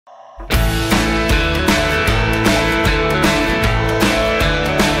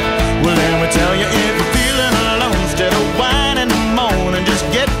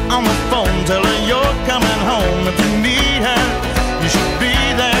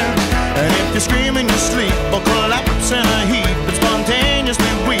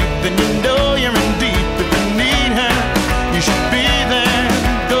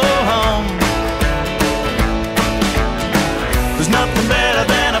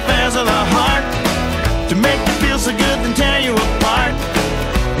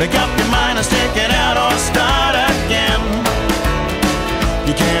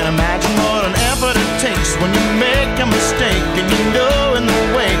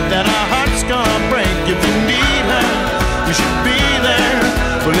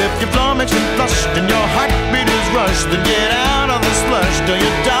rush, then get out of the slush. Till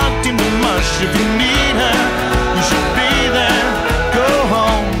your dog team to mush. If you need her, you should be there. Go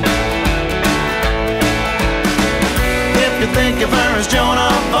home. If you think of her as Joan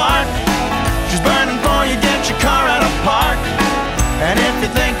of Arc, she's burning for you, get your car out of park. And if you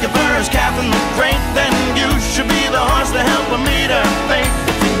think of her as Catherine the Great, then you should be the horse to help her meet her fate.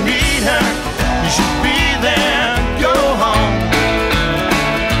 If you need her, you should be there. Go home.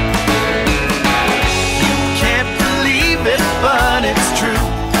 You can't believe it, but it's true.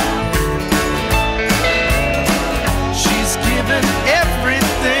 She's given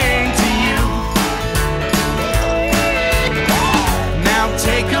everything to you. Now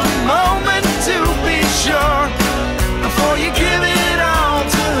take a moment to be sure before you give it all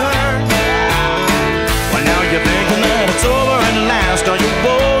to her. Well, now you're thinking that it's over at last, all your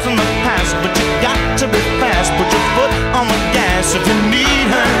woes in the past, but you got to be fast. Put your foot on the gas. If you need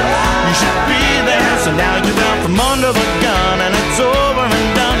her, you should be there. So now you're out from under the gun, and it's over and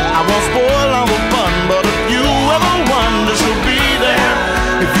done. I won't spoil all the fun, but if you ever wonder, she'll be there.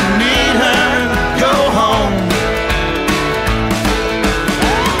 If you need her, go home.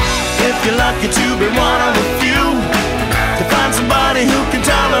 If you're lucky to be one of the few to find somebody who can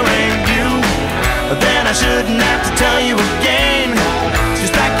tolerate you, then I shouldn't have to tell you again.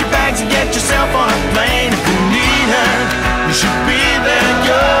 Just pack your bags and get yourself on a plane. If you need her, you should be there.